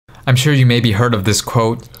I'm sure you maybe heard of this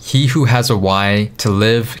quote, "He who has a why to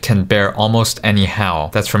live can bear almost any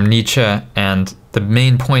how." That's from Nietzsche, and the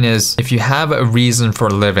main point is, if you have a reason for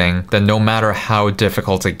living, then no matter how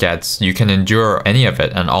difficult it gets, you can endure any of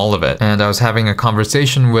it and all of it. And I was having a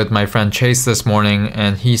conversation with my friend Chase this morning,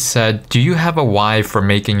 and he said, "Do you have a why for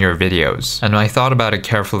making your videos?" And I thought about it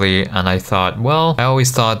carefully, and I thought, well, I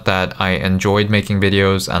always thought that I enjoyed making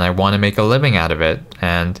videos and I want to make a living out of it.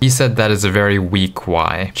 And he said that is a very weak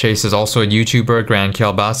why. Chase is also a YouTuber, Grand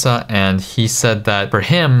Kielbasa, and he said that for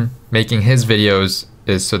him, making his videos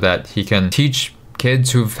is so that he can teach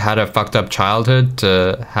kids who've had a fucked up childhood to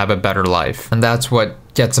have a better life. And that's what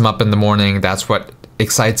gets him up in the morning. That's what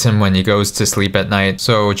excites him when he goes to sleep at night.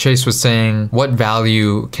 So Chase was saying, what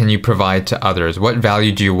value can you provide to others? What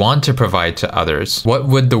value do you want to provide to others? What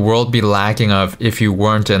would the world be lacking of if you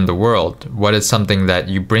weren't in the world? What is something that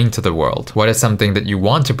you bring to the world? What is something that you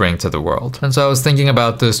want to bring to the world? And so I was thinking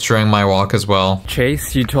about this during my walk as well.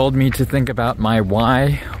 Chase, you told me to think about my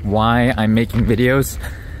why I'm making videos.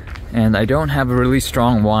 And I don't have a really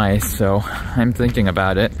strong why, so I'm thinking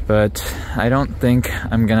about it, but I don't think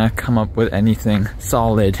I'm gonna come up with anything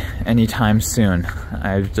solid anytime soon.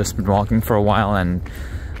 I've just been walking for a while and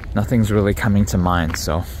nothing's really coming to mind,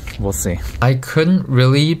 so we'll see. I couldn't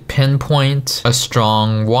really pinpoint a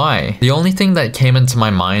strong why. The only thing that came into my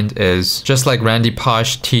mind is just like Randy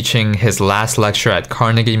Pausch teaching his last lecture at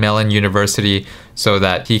Carnegie Mellon University so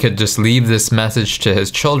that he could just leave this message to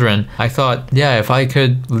his children. I thought, yeah, if I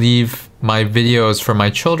could leave my videos for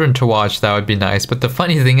my children to watch, that would be nice. But the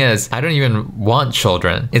funny thing is, I don't even want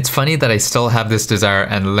children. It's funny that I still have this desire,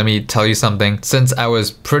 and let me tell you something. Since I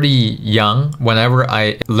was pretty young, whenever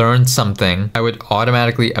I learned something, I would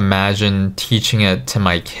automatically imagine teaching it to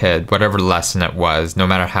my kid, whatever lesson it was, no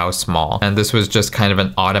matter how small. And this was just kind of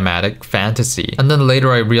an automatic fantasy. And then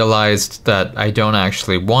later I realized that I don't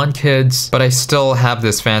actually want kids, but I still have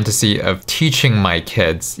this fantasy of teaching my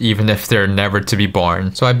kids, even if they're never to be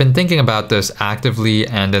born. So I've been thinking about this actively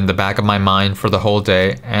and in the back of my mind for the whole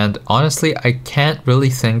day, and honestly I can't really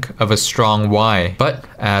think of a strong why. But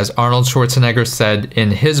as Arnold Schwarzenegger said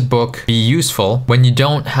in his book Be Useful, when you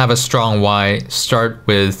don't have a strong why, start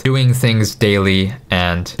with doing things daily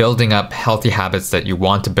and building up healthy habits that you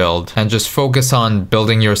want to build, and just focus on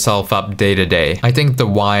building yourself up day to day. I think the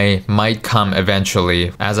why might come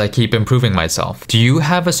eventually as I keep improving myself. Do you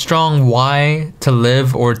have a strong why to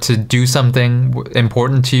live or to do something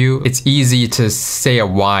important to you? It's easy to say a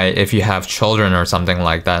why if you have children or something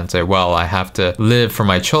like that and say, well, I have to live for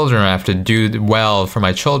my children, I have to do well for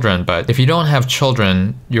my children. But if you don't have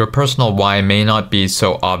children, your personal why may not be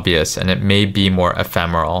so obvious and it may be more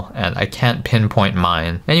ephemeral, and I can't pinpoint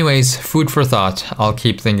mine. Anyways, food for thought. I'll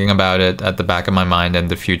keep thinking about it at the back of my mind in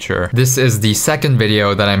the future. This is the second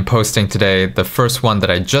video that I'm posting today. The first one that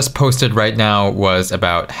I just posted right now was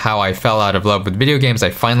about how I fell out of love with video games. I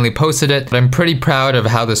finally posted it, but I'm pretty proud of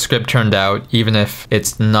how the script turned out, even if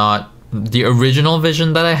it's not the original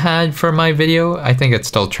vision that I had for my video. I think it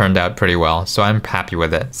still turned out pretty well, so I'm happy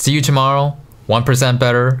with it. See you tomorrow. 1%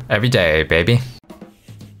 better every day, baby.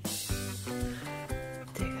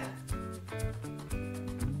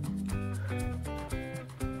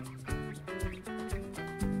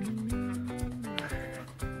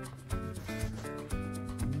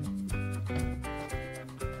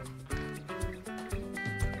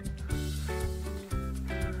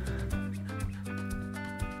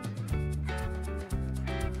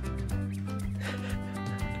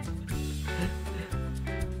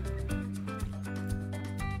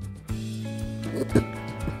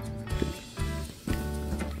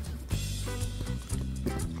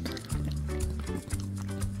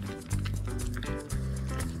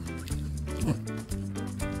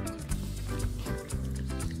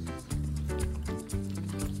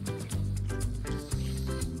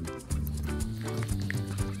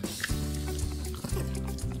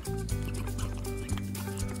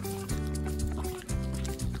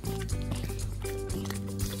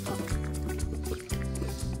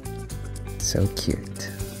 So cute.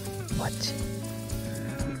 Watch.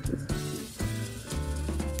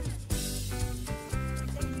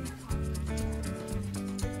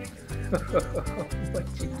 What a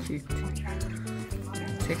cutie.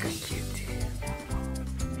 Take a cutie.